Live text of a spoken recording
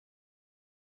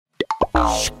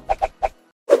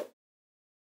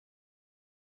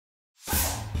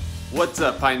What's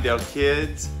up, Pinedale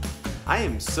kids? I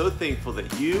am so thankful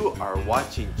that you are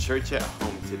watching Church at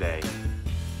Home today.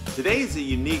 Today is a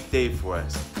unique day for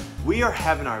us. We are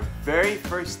having our very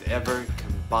first ever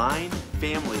combined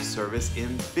family service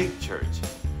in Big Church.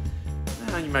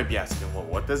 Now you might be asking, well,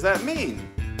 what does that mean?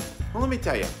 Well, let me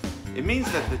tell you. It means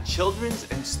that the children's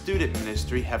and student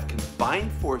ministry have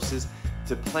combined forces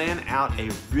to plan out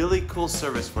a really cool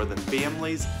service for the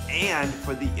families and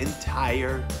for the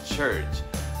entire church.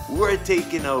 We're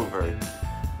taking over.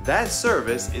 That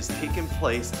service is taking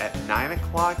place at 9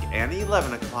 o'clock and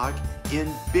 11 o'clock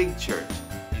in Big Church.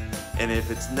 And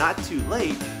if it's not too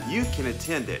late, you can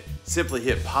attend it. Simply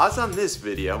hit pause on this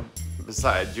video.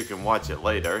 Besides, you can watch it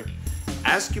later.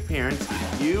 Ask your parents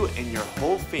if you and your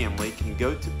whole family can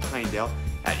go to Pinedale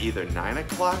at either 9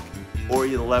 o'clock or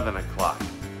 11 o'clock.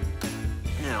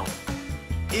 Now,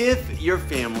 if your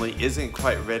family isn't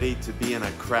quite ready to be in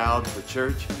a crowd for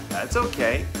church, that's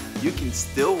okay. You can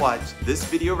still watch this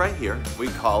video right here. We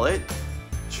call it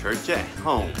Church at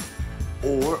Home.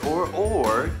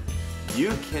 Or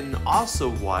you can also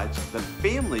watch the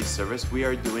family service we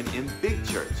are doing in Big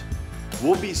Church.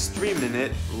 We'll be streaming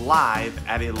it live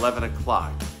at 11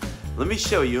 o'clock. Let me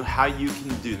show you how you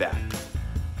can do that.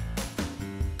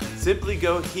 Simply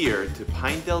go here to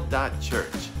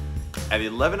pinedale.church at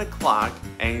 11 o'clock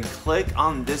and click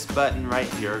on this button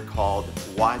right here called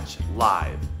Watch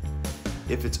Live.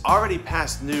 If it's already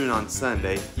past noon on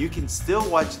Sunday, you can still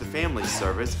watch the family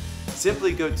service.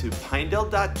 Simply go to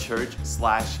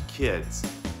pinedale.church/kids.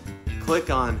 Click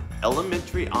on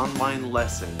Elementary Online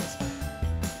Lessons.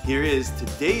 Here is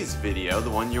today's video, the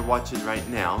one you're watching right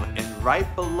now, and right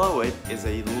below it is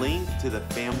a link to the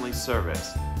family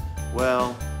service.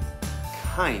 Well,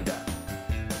 kinda.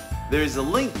 There's a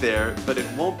link there, but it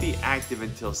won't be active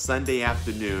until Sunday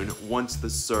afternoon once the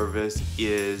service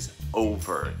is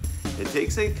over. It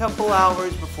takes a couple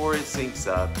hours before it syncs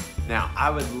up. Now, I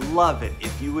would love it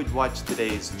if you would watch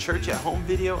today's Church at Home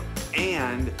video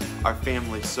and our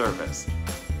family service.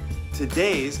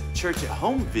 Today's Church at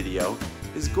Home video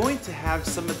is going to have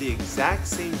some of the exact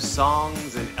same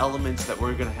songs and elements that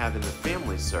we're going to have in the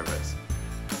family service.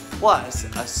 Plus,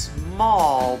 a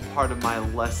small part of my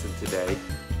lesson today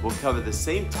will cover the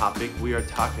same topic we are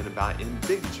talking about in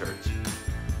Big Church.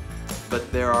 But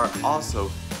there are also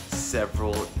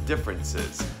several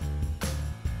differences.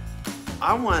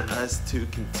 I want us to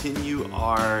continue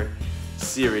our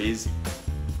series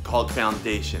called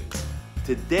Foundations.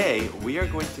 Today, we are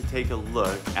going to take a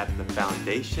look at the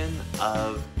foundation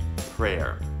of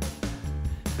prayer.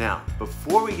 Now,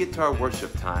 before we get to our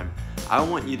worship time, I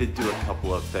want you to do a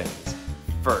couple of things.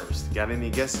 First, got any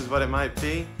guesses what it might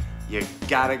be? You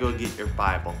gotta go get your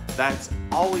Bible. That's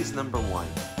always number one.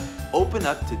 Open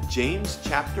up to James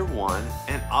chapter 1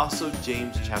 and also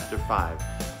James chapter 5.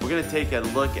 We're gonna take a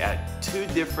look at two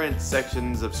different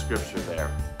sections of scripture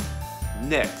there.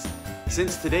 Next,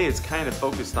 since today is kind of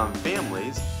focused on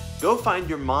families, go find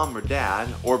your mom or dad,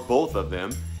 or both of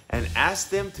them, and ask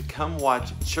them to come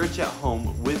watch Church at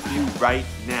Home with you right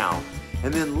now.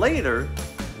 And then later,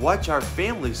 watch our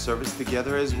family service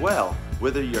together as well.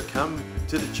 Whether you come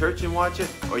to the church and watch it,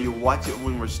 or you watch it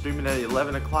when we're streaming at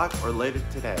 11 o'clock or later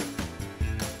today.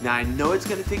 Now, I know it's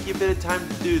going to take you a bit of time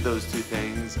to do those two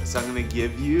things, so I'm going to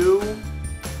give you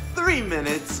 3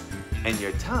 minutes, and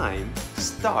your time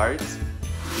starts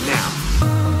now.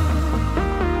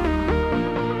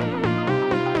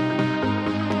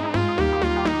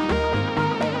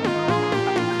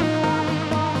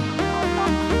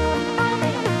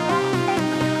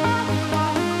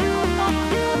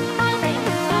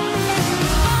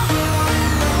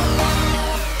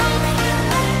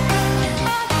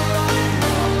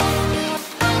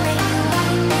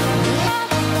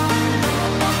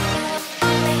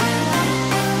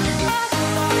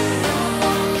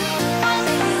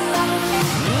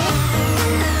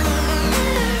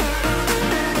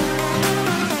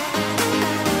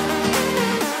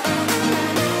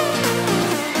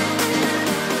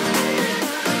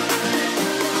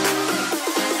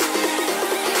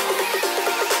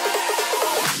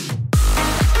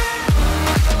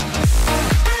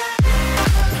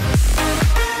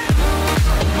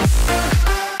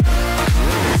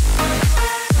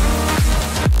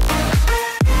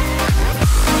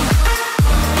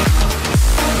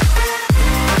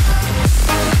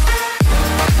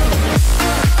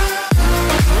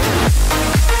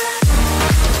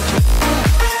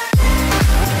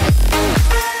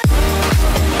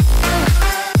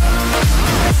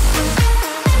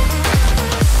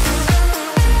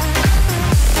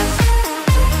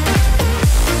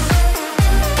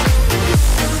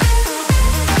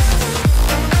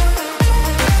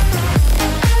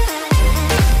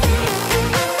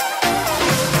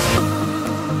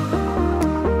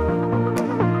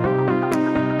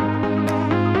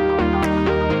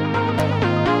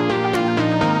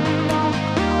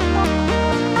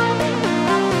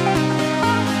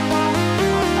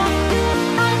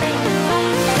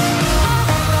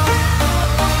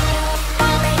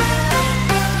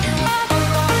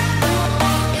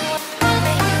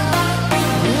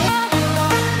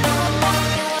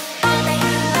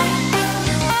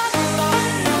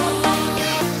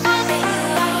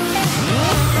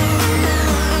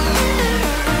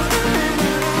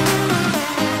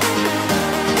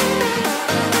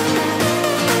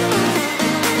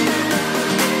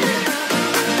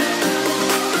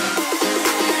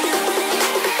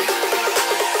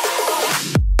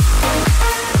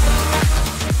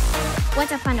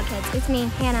 me,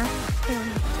 Hannah,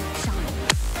 and Sean.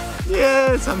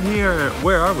 Yes, I'm here.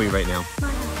 Where are we right now? My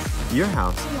house. Your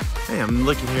house? Yeah. Hey, I'm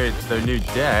looking here at their new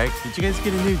deck. Did you guys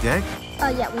get a new deck?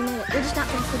 Yeah, we made it. We're just not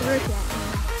finished with the roof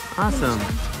yet. Awesome.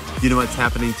 Do you know what's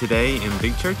happening today in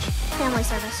Big Church? Family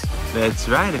service. That's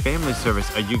right, a family service.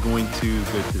 Are you going to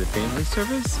go to the family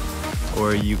service?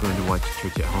 Or are you going to watch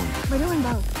church at home? We're doing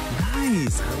both.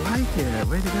 Nice, I like it.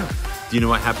 Way to go. Do you know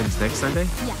what happens next Sunday?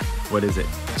 Yeah. What is it?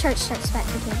 Church starts back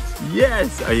for kids.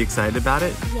 Yes! Are you excited about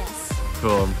it? Yes.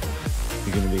 Cool.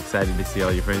 You're going to be excited to see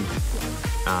all your friends?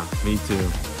 Yes. Me too.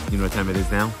 You know what time it is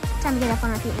now? Time to get up on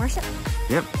our feet and worship.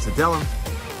 Yep, so tell them.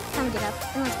 Time to get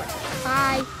up and let's worship.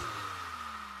 Bye.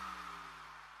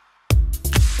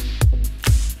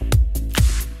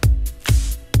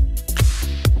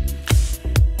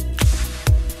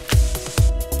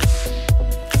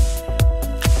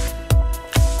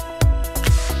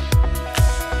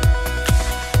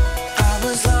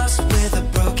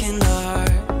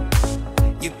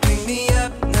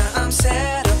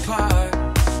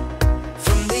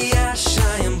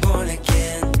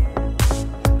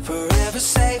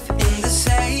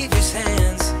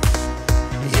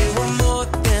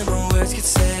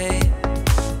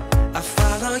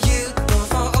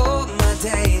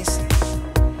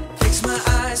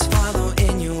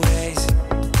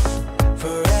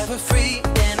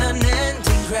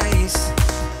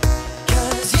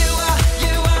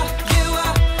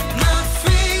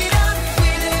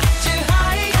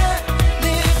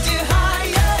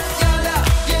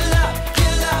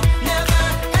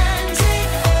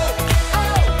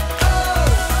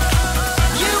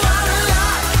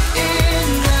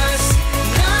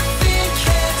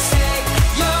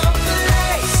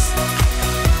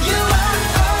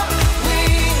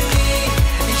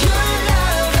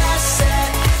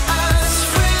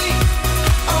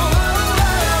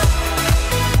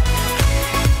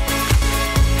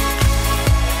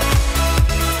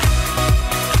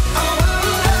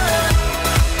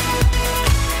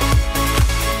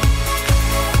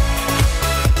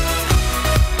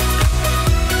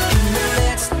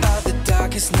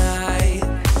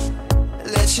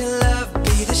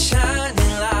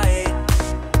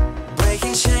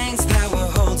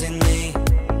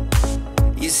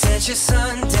 Your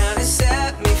sun down and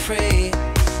set me free.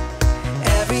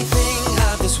 Everything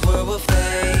of this world will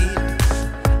fade.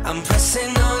 I'm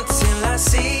pressing on till I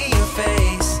see your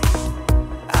face.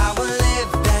 I will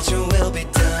live that your will be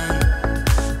done.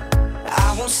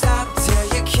 I won't stop till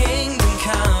your kingdom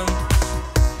come.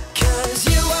 'Cause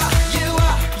you are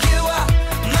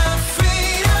my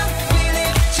freedom. We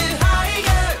lift you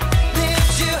higher,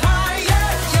 lift you higher.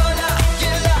 Your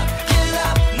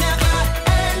love never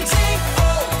ending.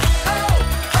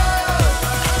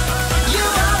 You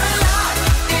are alive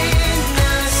in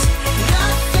us.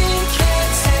 Nothing can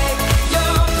take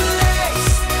your place.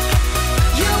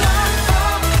 You are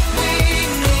all we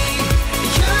need.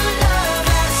 Your love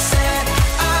has set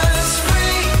us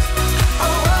free.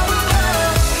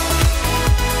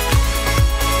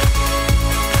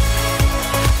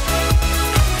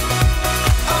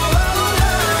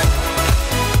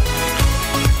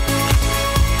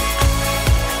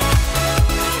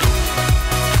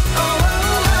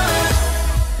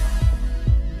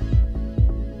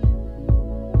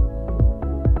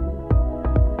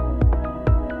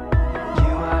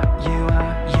 You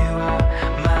are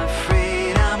my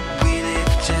freedom. We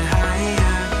lift you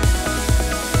higher.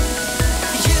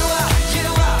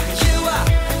 You are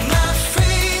my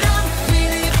freedom. We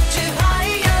lift you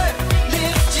higher,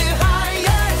 lift you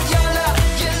higher. Your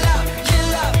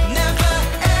love never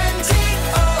ending.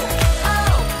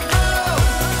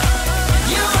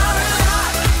 You are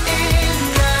alive in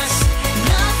us.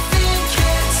 Nothing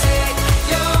can take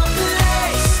your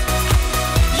place.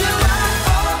 You are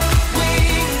all we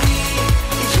need.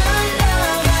 Your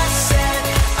love has set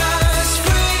us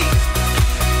free.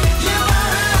 You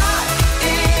are alive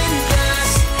in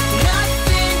us.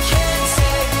 Nothing can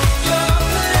take your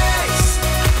place.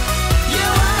 You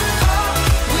are all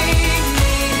we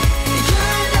need.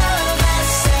 Your love has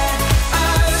set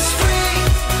us free.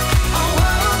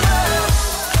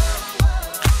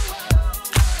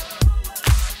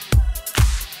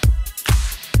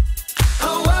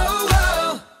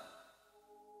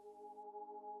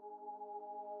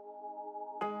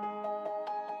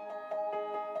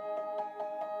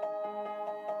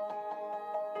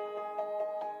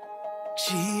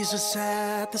 Jesus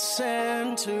at the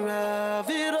center of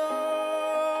it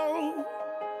all.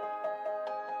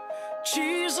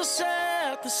 Jesus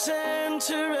at the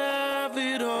center of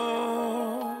it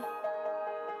all.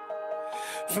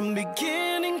 From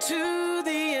beginning to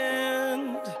the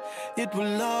end, it it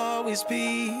will always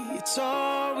be, it's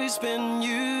always been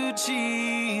you,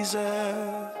 Jesus.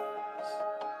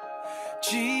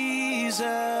 Jesus,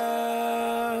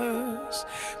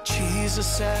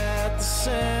 Jesus at the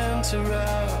center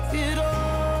of it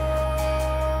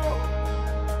all.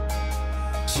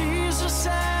 Jesus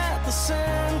at the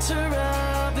center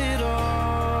of it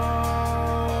all.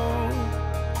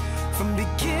 From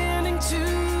beginning to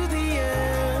the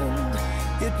end,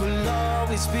 it will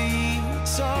always be,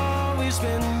 it's always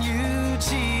been you,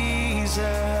 Jesus.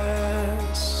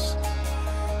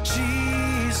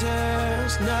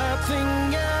 Jesus,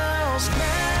 nothing else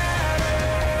matters.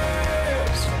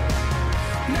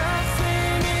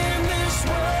 Nothing in this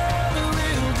world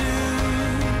will do.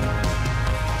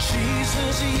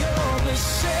 Jesus, you're the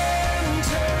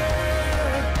center,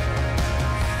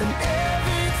 and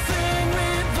everything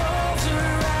revolves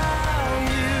around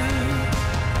you.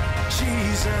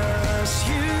 Jesus,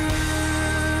 you.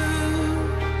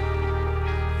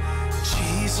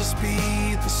 Jesus, be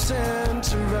the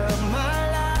center of my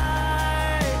life.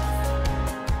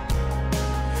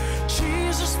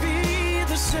 Jesus, be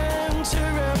the center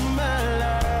of my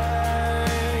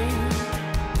life.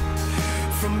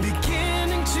 From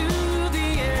beginning to the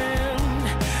end,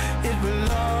 it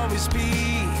will always be,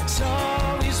 it's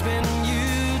always been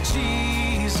you,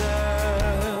 Jesus.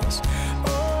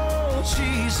 Oh,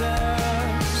 Jesus,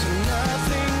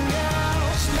 nothing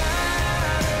else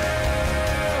matters.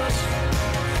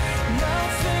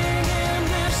 Nothing in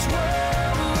this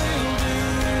world will do.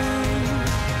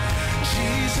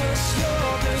 Jesus,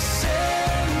 you're the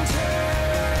center,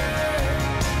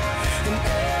 and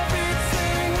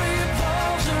everything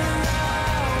revolves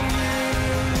around you.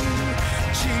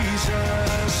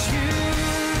 Jesus, you.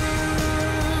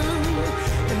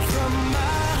 And from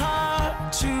my heart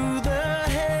to the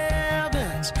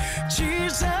heavens,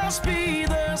 Jesus, be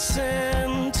the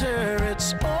center.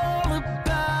 It's all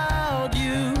about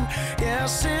you.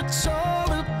 Yes, it's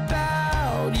all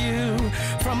about you.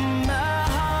 From my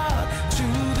heart to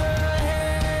the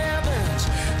heavens,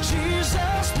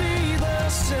 Jesus, be the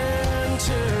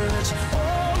center. It's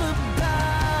all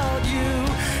about you.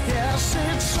 Yes,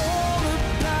 it's all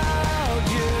about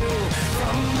you.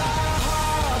 From my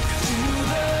heart to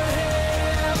the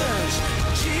heavens,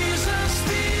 Jesus,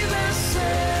 be the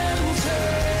center.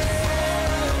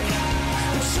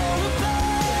 It's all about,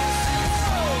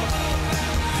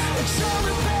 it's all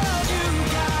about you,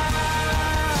 God.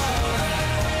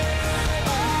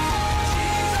 Oh,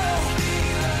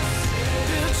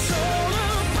 it's all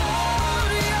about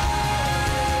you.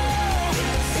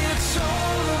 It's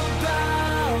all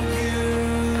about you.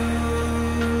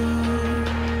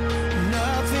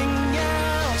 Nothing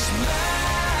else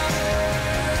matters.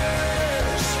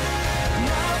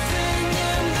 Nothing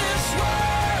in this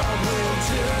world will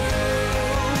do.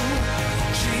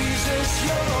 Jesus,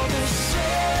 you're the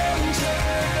center,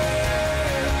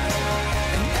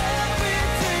 and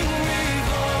everything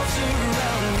revolves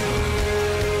around you.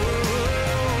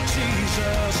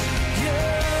 Jesus,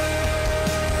 yeah.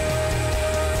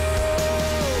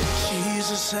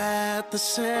 Jesus at the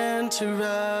center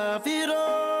of it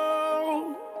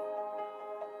all.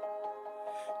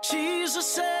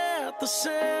 Jesus at the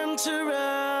center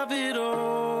of it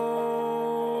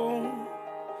all.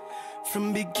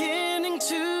 From beginning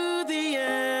to the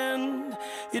end,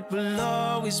 it will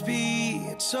always be,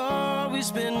 it's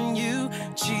always been you,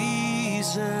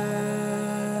 Jesus.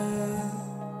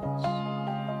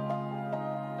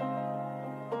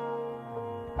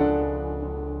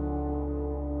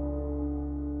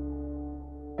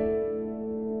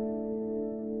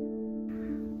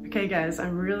 Okay guys,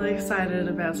 I'm really excited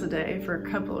about today for a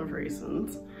couple of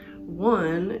reasons.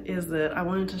 One is that I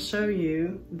wanted to show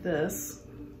you this.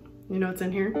 You know what's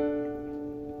in here?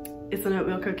 It's an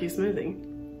oatmeal cookie smoothie.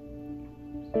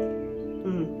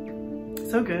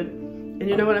 So good. And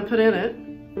you know what I put in it?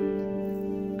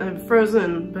 A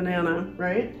frozen banana,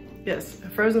 right? Yes, a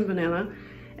frozen banana.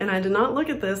 And I did not look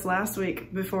at this last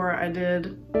week before I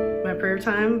did my prayer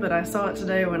time, but I saw it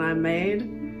today when I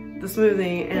made the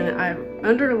smoothie, and I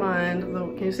underlined the,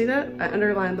 can you see that? I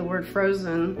underlined the word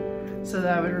frozen so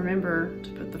that I would remember to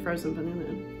put the frozen banana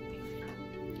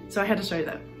in. So I had to show you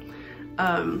that.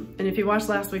 And if you watched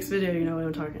last week's video, you know what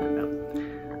I'm talking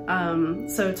about.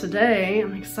 So today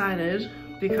I'm excited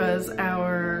because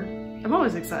I'm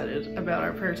always excited about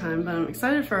our prayer time, but I'm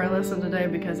excited for our lesson today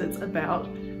because it's about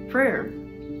prayer.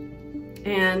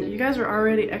 And you guys are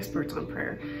already experts on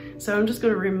prayer. So I'm just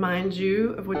going to remind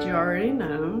you of what you already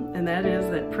know, and that is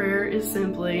that prayer is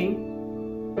simply,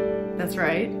 that's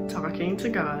right, talking to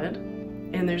God.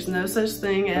 And there's no such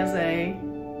thing as a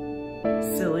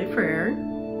silly prayer.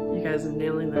 You guys are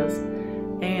nailing this.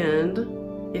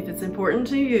 And if it's important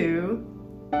to you,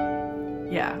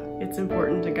 yeah, it's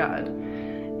important to God.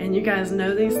 And you guys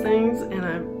know these things, and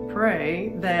I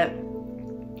pray that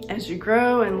as you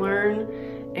grow and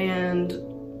learn and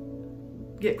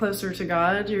get closer to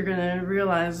God, you're going to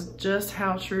realize just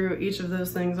how true each of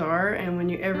those things are. And when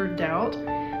you ever doubt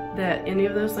that any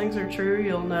of those things are true,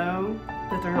 you'll know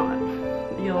that they're not.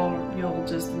 You'll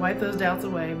just wipe those doubts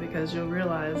away, because you'll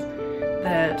realize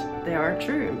that they are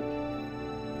true.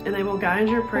 And they will guide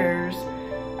your prayers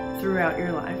throughout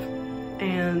your life.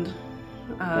 And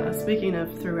speaking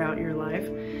of throughout your life,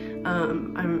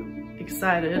 I'm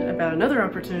excited about another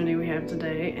opportunity we have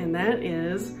today, and that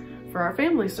is for our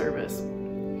family service.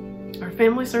 Our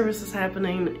family service is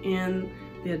happening in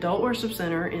the Adult Worship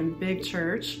Center in Big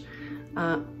Church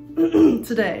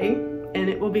today, and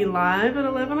it will be live at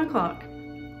 11 o'clock.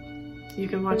 You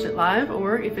can watch it live,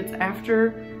 or if it's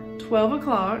after 12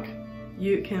 o'clock,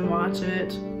 you can watch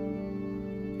it.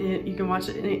 You can watch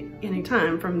it any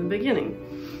time from the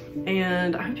beginning.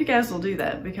 And I hope you guys will do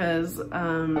that, because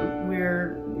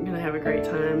we're going to have a great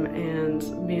time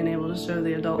and being able to show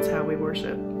the adults how we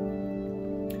worship.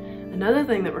 Another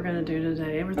thing that we're going to do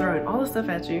today, we're throwing all this stuff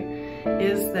at you,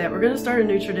 is that we're going to start a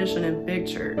new tradition in Big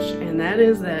Church. And that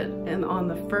is that on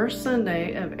the first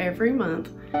Sunday of every month,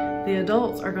 the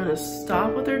adults are going to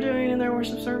stop what they're doing in their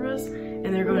worship service,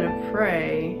 and they're going to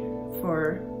pray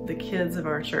for the kids of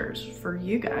our church, for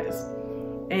you guys.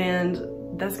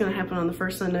 And that's going to happen on the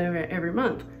first Sunday of every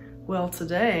month. Well,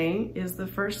 today is the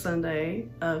first Sunday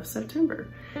of September.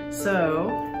 So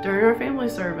during our family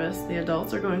service, the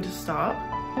adults are going to stop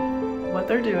what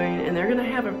they're doing, and they're going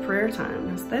to have a prayer time.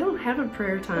 Now, they don't have a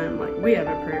prayer time like we have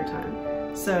a prayer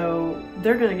time. So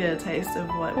they're going to get a taste of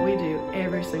what we do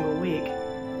every single week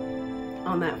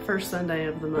on that first Sunday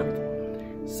of the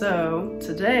month. So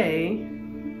today,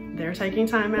 they're taking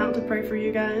time out to pray for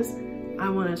you guys. I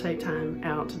want to take time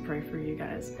out to pray for you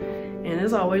guys. And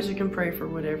as always, you can pray for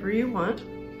whatever you want.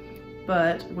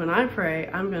 But when I pray,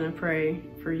 I'm going to pray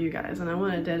for you guys. And I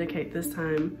want to dedicate this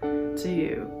time to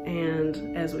you.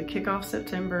 And as we kick off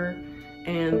September,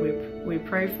 and we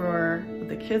pray for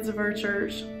the kids of our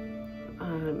church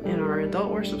in our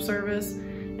adult worship service,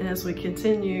 and as we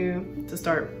continue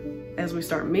to as we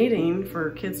start meeting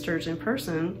for kids church in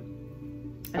person,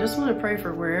 I just want to pray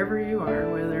for wherever you are,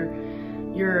 whether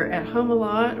you're at home a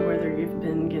lot, or whether you've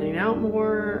been getting out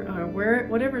more, or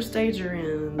whatever stage you're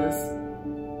in this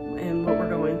and what we're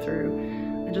going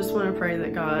through. I just want to pray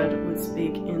that God would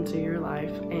speak into your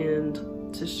life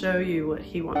and to show you what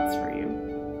He wants for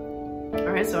you.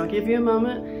 All right, so I'll give you a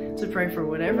moment to pray for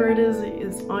whatever it is that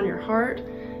is on your heart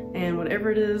and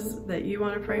whatever it is that you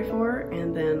want to pray for,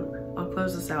 and then I'll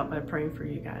close this out by praying for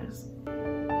you guys.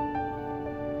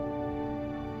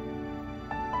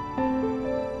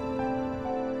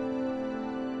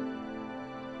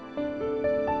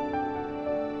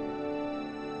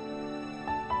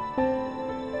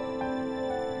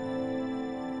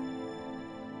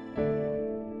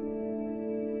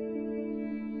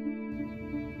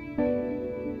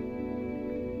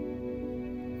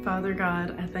 Father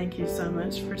God, I thank you so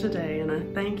much for today, and I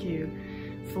thank you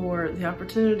for the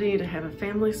opportunity to have a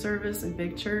family service in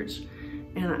Big Church,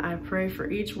 and I pray for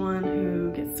each one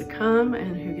who gets to come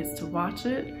and who gets to watch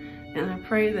it, and I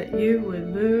pray that you would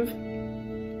move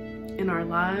in our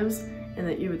lives and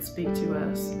that you would speak to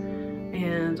us.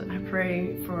 And I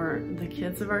pray for the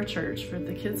kids of our church, for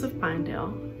the kids of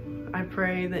Pinedale. I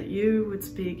pray that you would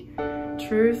speak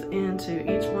truth into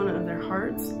each one of their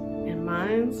hearts and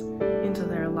minds, into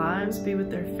their lives, be with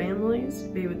their families,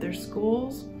 be with their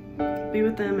schools, be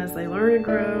with them as they learn and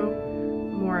grow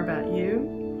more about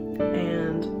you,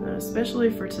 and especially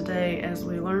for today as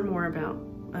we learn more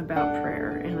about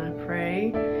prayer. And I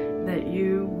pray that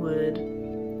you would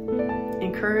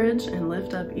encourage and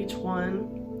lift up each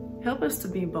one. Help us to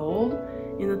be bold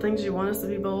in the things you want us to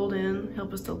be bold in.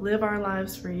 Help us to live our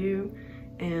lives for you,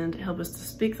 and help us to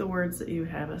speak the words that you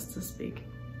have us to speak.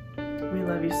 We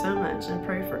love you so much, and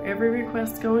pray for every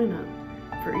request going up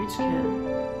for each kid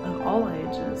of all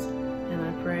ages. And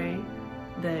I pray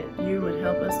that you would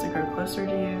help us to grow closer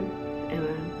to you. And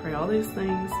I pray all these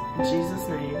things in Jesus'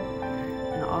 name.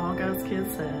 And all God's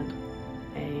kids said,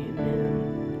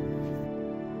 amen.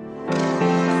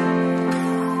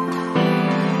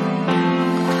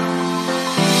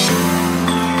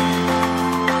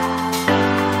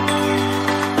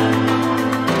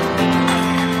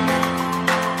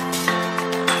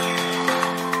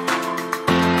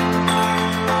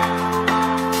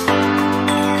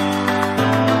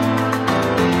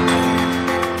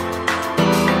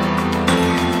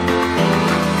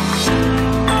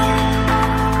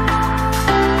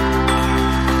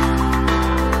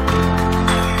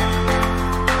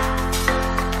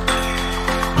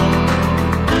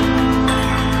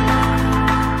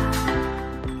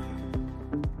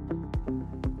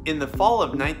 the fall of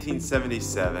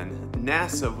 1977,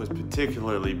 NASA was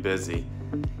particularly busy.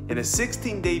 In a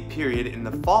 16-day period in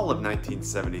the fall of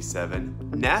 1977,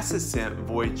 NASA sent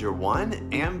Voyager 1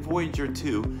 and Voyager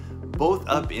 2 both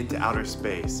up into outer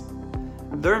space.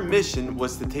 Their mission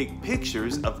was to take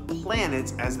pictures of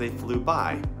planets as they flew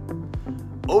by.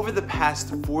 Over the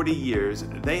past 40 years,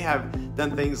 they have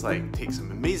done things like take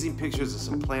some amazing pictures of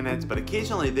some planets, but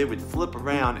occasionally they would flip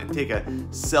around and take a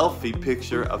selfie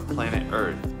picture of planet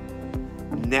Earth.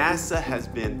 NASA has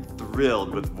been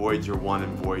thrilled with Voyager 1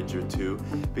 and Voyager 2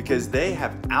 because they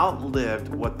have outlived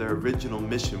what their original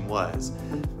mission was.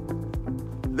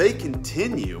 They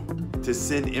continue to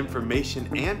send information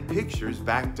and pictures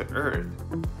back to Earth,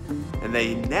 and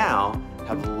they now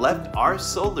have left our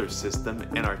solar system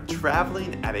and are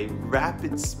traveling at a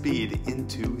rapid speed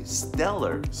into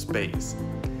stellar space.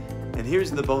 And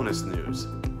here's the bonus news.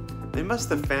 They must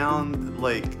have found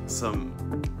like some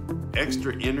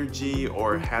extra energy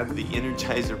or had the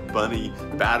Energizer Bunny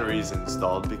batteries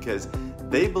installed, because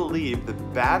they believe the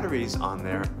batteries on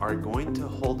there are going to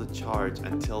hold a charge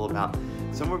until about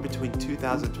somewhere between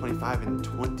 2025 and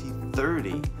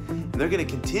 2030. And they're going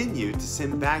to continue to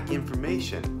send back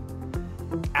information.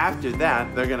 After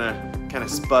that, they're going to kind of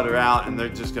sputter out, and they're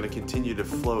just going to continue to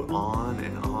float on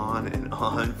and on and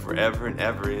on forever and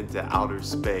ever into outer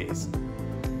space.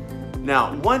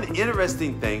 Now, one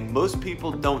interesting thing most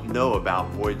people don't know about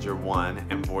Voyager 1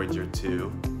 and Voyager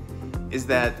 2 is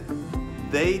that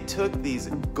they took these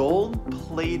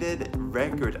gold-plated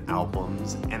record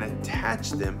albums and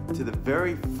attached them to the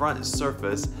very front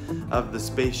surface of the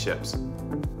spaceships.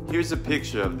 Here's a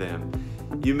picture of them.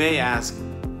 You may ask,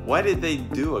 why did they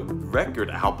do a record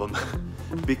album?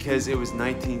 Because it was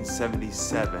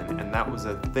 1977 and that was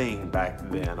a thing back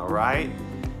then, alright?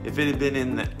 If it had been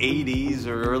in the 80s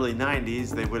or early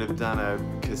 90s, they would have done a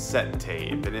cassette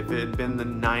tape. And if it had been the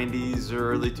 90s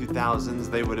or early 2000s,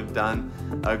 they would have done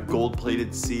a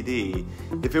gold-plated CD.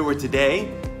 If it were today,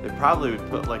 they probably would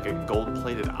put like a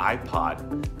gold-plated iPod.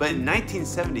 But in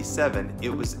 1977, it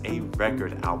was a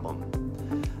record album.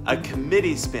 A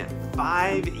committee spent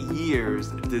 5 years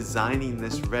designing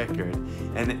this record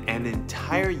and an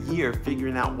entire year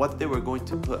figuring out what they were going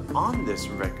to put on this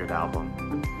record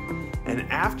album. And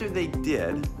after they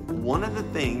did, one of the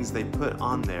things they put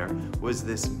on there was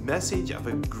this message of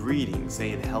a greeting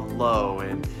saying hello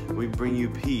and we bring you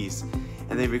peace.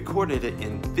 And they recorded it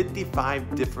in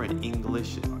 55 different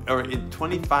English, or in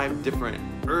 25 different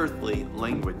earthly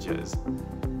languages.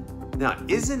 Now,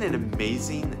 isn't it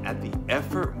amazing at the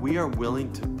effort we are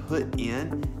willing to put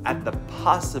in at the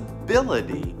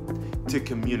possibility to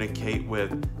communicate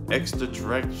with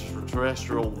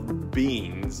extraterrestrial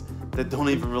beings that don't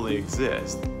even really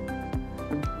exist?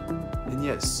 And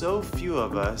yet so few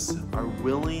of us are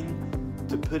willing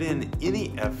to put in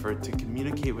any effort to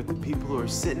communicate with the people who are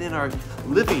sitting in our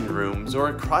living rooms or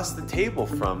across the table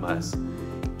from us.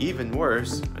 Even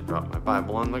worse, I dropped my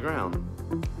Bible on the ground.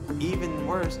 Even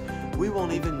worse, we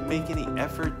won't even make any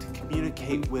effort to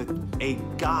communicate with a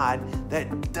God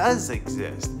that does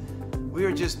exist. We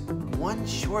are just one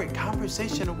short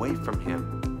conversation away from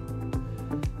Him.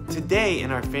 Today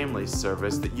in our family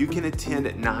service that you can attend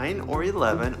at 9 or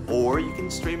 11, or you can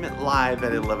stream it live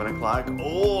at 11 o'clock,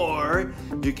 or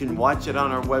you can watch it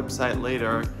on our website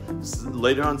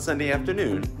later on Sunday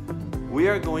afternoon, we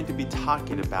are going to be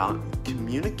talking about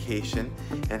communication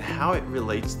and how it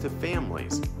relates to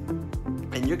families.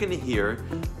 And you're going to hear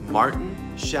Martin,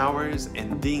 Showers,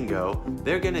 and Dingo.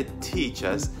 They're going to teach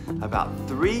us about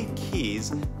 3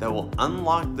 keys that will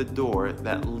unlock the door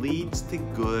that leads to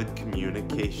good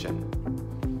communication.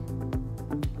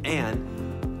 And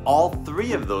all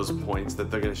 3 of those points that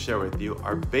they're going to share with you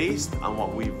are based on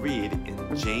what we read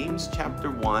in James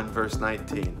chapter 1, verse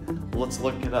 19. Let's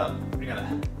look it up. I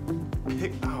gotta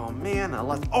pick, oh man,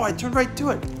 I turned right to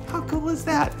it. How cool is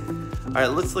that? All right,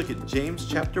 let's look at James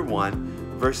chapter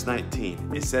 1, verse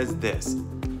 19. It says this: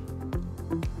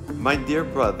 My dear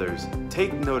brothers,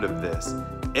 take note of this.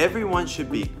 Everyone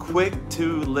should be quick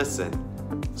to listen,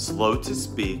 slow to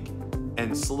speak,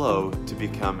 and slow to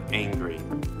become angry.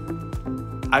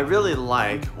 I really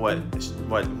like what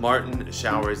Martin,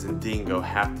 Showers, and Dingo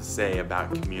have to say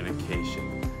about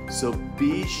communication. So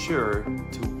be sure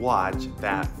to watch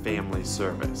that family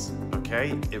service,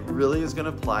 okay? It really is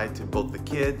going to apply to both the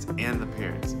kids and the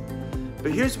parents.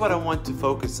 But here's what I want to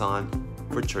focus on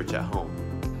for Church at Home.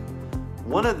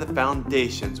 One of the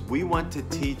foundations we want to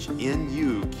teach in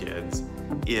you kids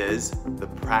is the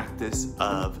practice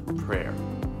of prayer.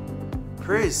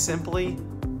 Prayer is simply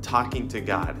talking to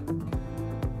God.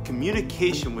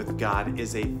 Communication with God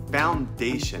is a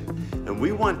foundation, and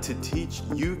we want to teach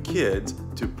you kids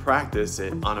to practice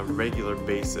it on a regular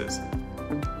basis.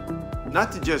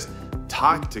 Not to just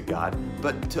talk to God,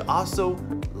 but to also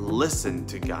listen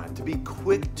to God, to be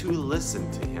quick to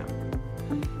listen to Him.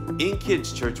 In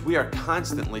Kids Church, we are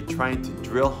constantly trying to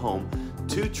drill home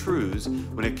 2 truths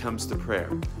when it comes to prayer.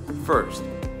 First,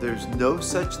 there's no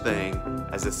such thing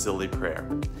as a silly prayer.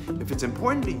 If it's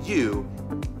important to you,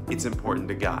 it's important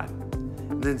to God.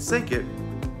 And then second,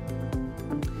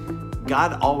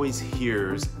 God always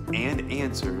hears and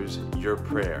answers your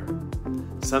prayer.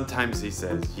 Sometimes He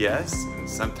says yes, and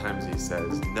sometimes He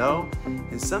says no,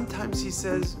 and sometimes He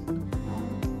says,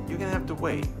 you're gonna have to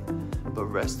wait. But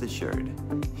rest assured,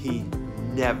 He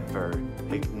never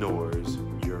ignores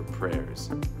your prayers.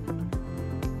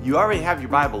 You already have your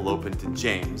Bible open to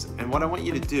James, and what I want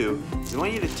you to do is I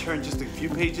want you to turn just a few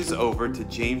pages over to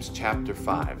James chapter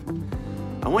 5.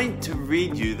 I want to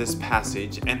read you this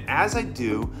passage, and as I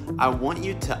do, I want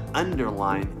you to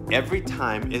underline every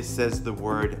time it says the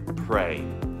word pray.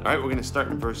 All right, we're going to start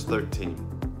in verse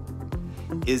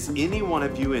 13. Is any one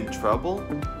of you in trouble?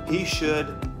 He should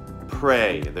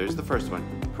pray. There's the first one.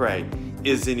 Pray.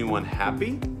 Is anyone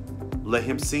happy? Let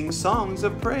him sing songs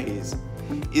of praise.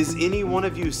 Is any one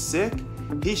of you sick?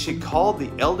 He should call the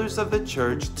elders of the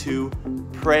church to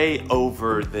pray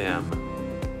over them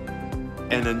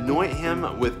and anoint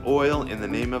him with oil in the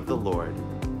name of the Lord.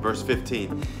 Verse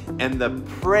 15. And the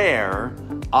prayer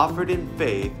offered in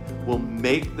faith will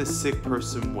make the sick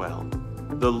person well.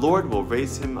 The Lord will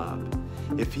raise him up.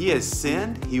 If he has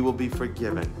sinned, he will be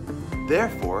forgiven.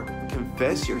 Therefore,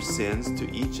 confess your sins to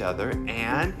each other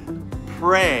and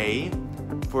pray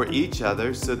for each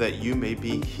other so that you may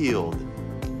be healed.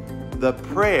 The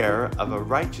prayer of a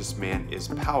righteous man is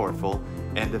powerful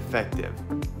and effective.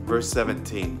 Verse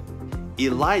 17.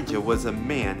 Elijah was a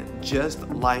man just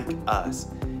like us.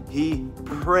 He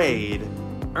prayed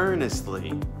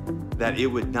earnestly that it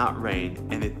would not rain,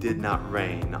 and it did not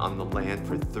rain on the land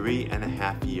for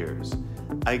 3.5 years.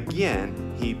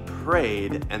 Again, he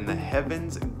prayed, and the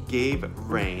heavens gave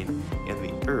rain, and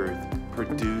the earth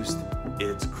produced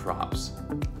its crops.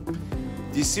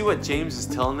 Do you see what James is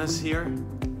telling us here?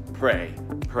 Pray,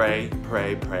 pray,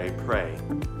 pray, pray, pray.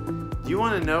 Do you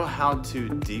want to know how to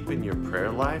deepen your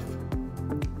prayer life?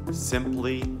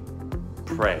 Simply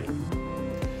pray.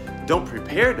 Don't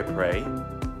prepare to pray,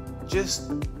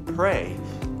 just pray.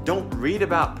 Don't read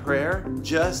about prayer,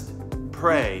 just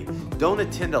pray. Don't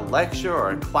attend a lecture or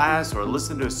a class or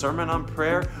listen to a sermon on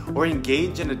prayer or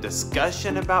engage in a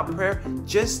discussion about prayer.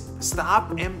 Just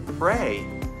stop and pray.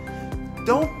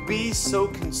 Don't be so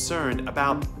concerned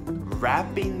about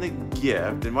wrapping the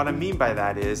gift, and what I mean by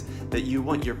that is that you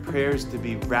want your prayers to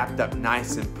be wrapped up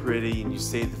nice and pretty and you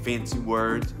say the fancy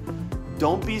words.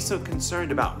 Don't be so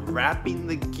concerned about wrapping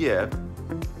the gift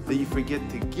that you forget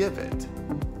to give it.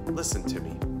 Listen to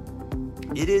me.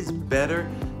 It is better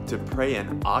to pray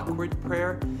an awkward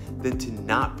prayer than to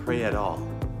not pray at all.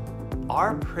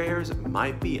 Our prayers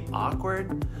might be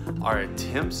awkward, our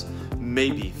attempts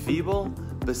may be feeble,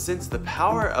 but since the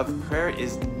power of prayer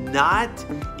is not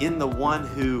in the one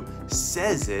who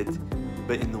says it,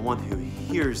 but in the one who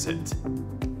hears it.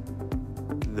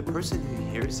 The person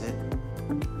who hears it,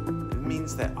 it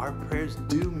means that our prayers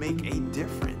do make a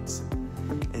difference.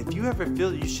 And if you ever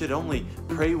feel you should only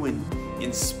pray when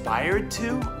inspired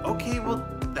to, okay, well,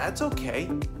 that's okay.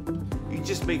 You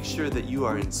just make sure that you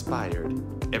are inspired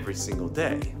every single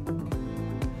day.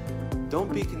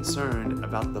 Don't be concerned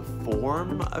about the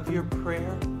form of your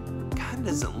prayer. God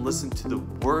doesn't listen to the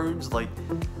words like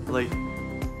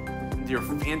your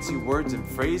fancy words and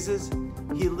phrases.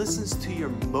 He listens to your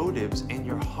motives and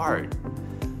your heart.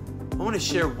 I want to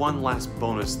share one last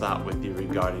bonus thought with you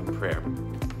regarding prayer.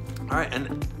 All right,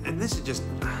 and this is just,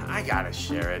 I gotta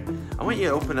share it. I want you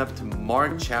to open up to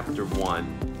Mark chapter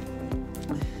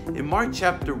 1. In Mark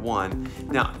chapter 1,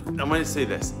 now I want to say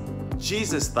this.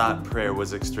 Jesus thought prayer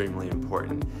was extremely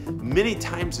important. Many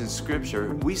times in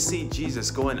Scripture, we see Jesus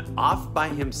going off by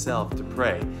himself to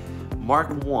pray.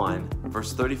 Mark 1,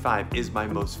 verse 35 is my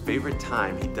most favorite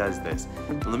time he does this.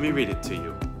 Let me read it to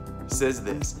you. It says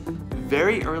this,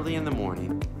 very early in the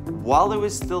morning, while it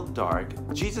was still dark,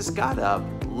 Jesus got up,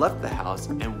 left the house,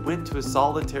 and went to a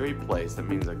solitary place, that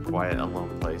means a quiet,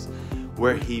 alone place,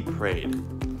 where he prayed.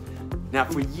 Now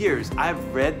for years, I've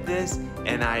read this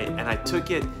and I took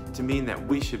it to mean that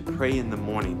we should pray in the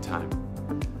morning time.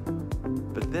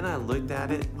 But then I looked at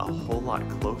it a whole lot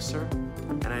closer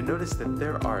and I noticed that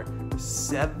there are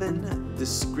 7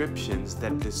 descriptions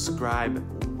that describe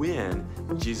when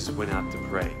Jesus went out to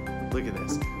pray. Look at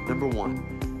this. Number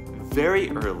 1, very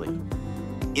early.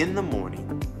 in the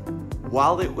morning,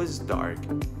 while it was dark,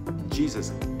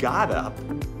 Jesus got up,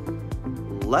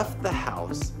 left the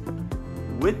house,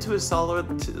 went to a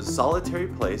solitary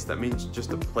place. That means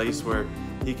just a place where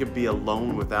he could be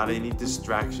alone without any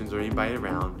distractions or anybody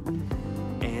around,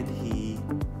 and he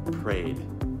prayed.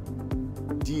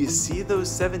 Do you see those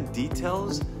 7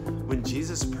 details when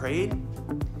Jesus prayed?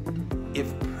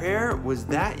 If prayer was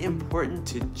that important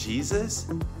to Jesus,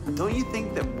 don't you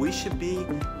think that we should be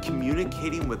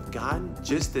communicating with God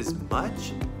just as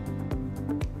much?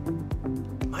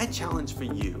 My challenge for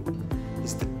you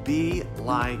is to be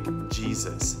like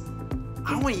Jesus.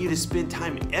 I want you to spend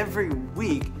time every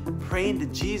week praying to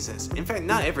Jesus. In fact,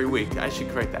 not every week, I should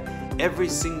correct that. Every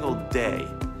single day,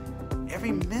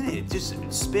 every minute, just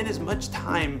spend as much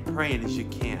time praying as you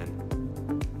can.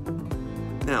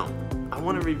 Now, I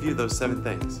want to review those 7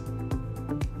 things.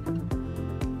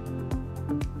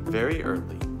 Very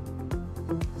early.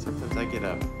 Sometimes I get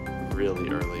up really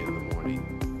early in the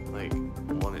morning, like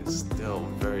when it's still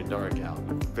very dark out.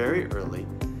 Very early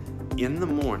in the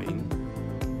morning,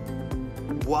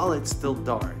 while it's still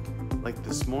dark. Like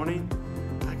this morning,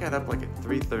 I got up like at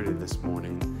 3:30 this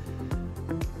morning,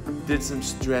 did some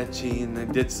stretching, I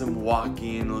did some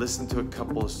walking, listened to a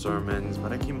couple of sermons,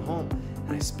 but I came home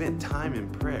and I spent time in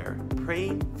prayer,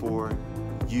 praying for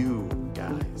you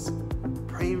guys,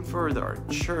 praying for our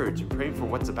church, and praying for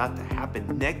what's about to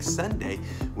happen next Sunday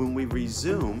when we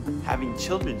resume having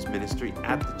children's ministry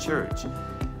at the church.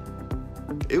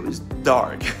 It was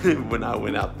dark when I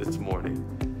went out this morning.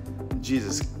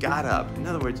 Jesus got up. In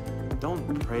other words,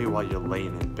 don't pray while you're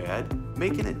laying in bed.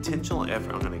 Make an intentional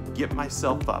effort. I'm going to get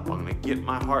myself up. I'm going to get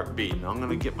my heart beating. I'm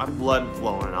going to get my blood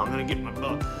flowing. I'm going to get my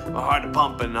heart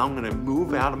pumping. I'm going to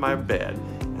move out of my bed.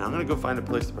 And I'm going to go find a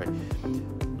place to pray.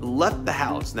 Left the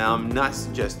house. Now, I'm not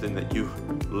suggesting that you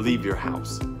leave your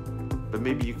house. But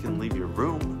maybe you can leave your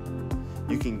room.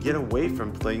 You can get away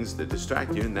from things that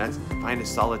distract you, and that's find a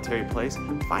solitary place.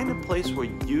 Find a place where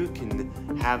you can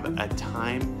have a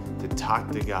time to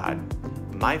talk to God.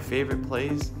 My favorite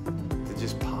place to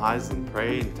just pause and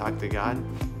pray and talk to God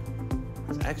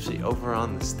is actually over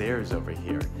on the stairs over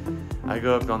here. I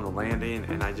go up on the landing,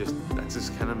 and that's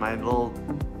just kind of my little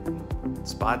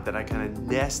spot that I kind of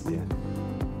nest in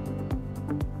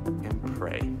and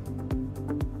pray.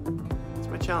 It's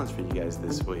my challenge for you guys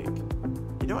this week.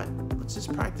 You know what? Let's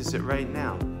just practice it right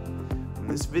now. When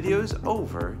this video is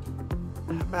over,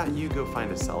 how about you go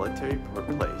find a solitary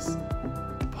place,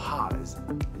 pause,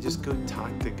 and just go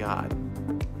talk to God.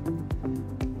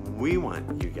 We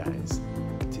want you guys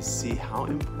to see how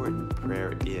important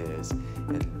prayer is,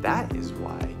 and that is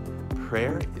why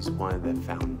prayer is one of the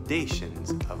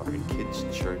foundations of our kids'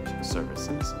 church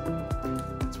services.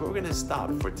 That's where we're going to stop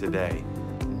for today.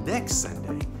 Next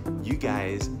Sunday, you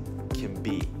guys can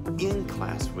be in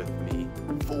class with me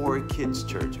for kids'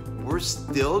 church. We're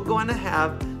still going to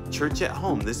have church at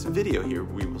home. This video here,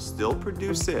 we will still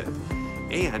produce it.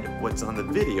 And what's on the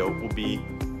video will be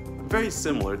very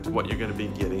similar to what you're going to be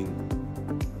getting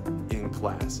in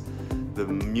class. The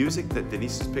music that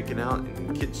Denise is picking out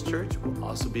in kids' church will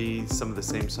also be some of the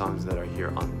same songs that are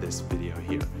here on this video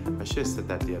here. I should have said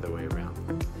that the other way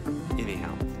around.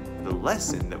 Anyhow, the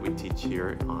lesson that we teach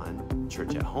here on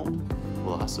Church at Home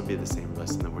will also be the same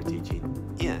lesson that we're teaching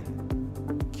in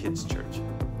kids' church.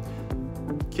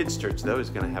 Kids' church, though, is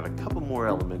going to have a couple more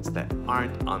elements that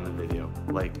aren't on the video,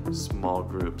 like small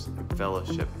groups, and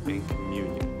fellowship, and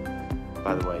communion.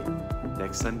 By the way,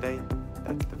 next Sunday,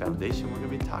 that's the foundation we're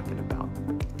going to be talking about,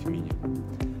 communion.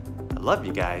 I love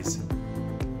you guys.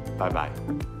 Bye-bye.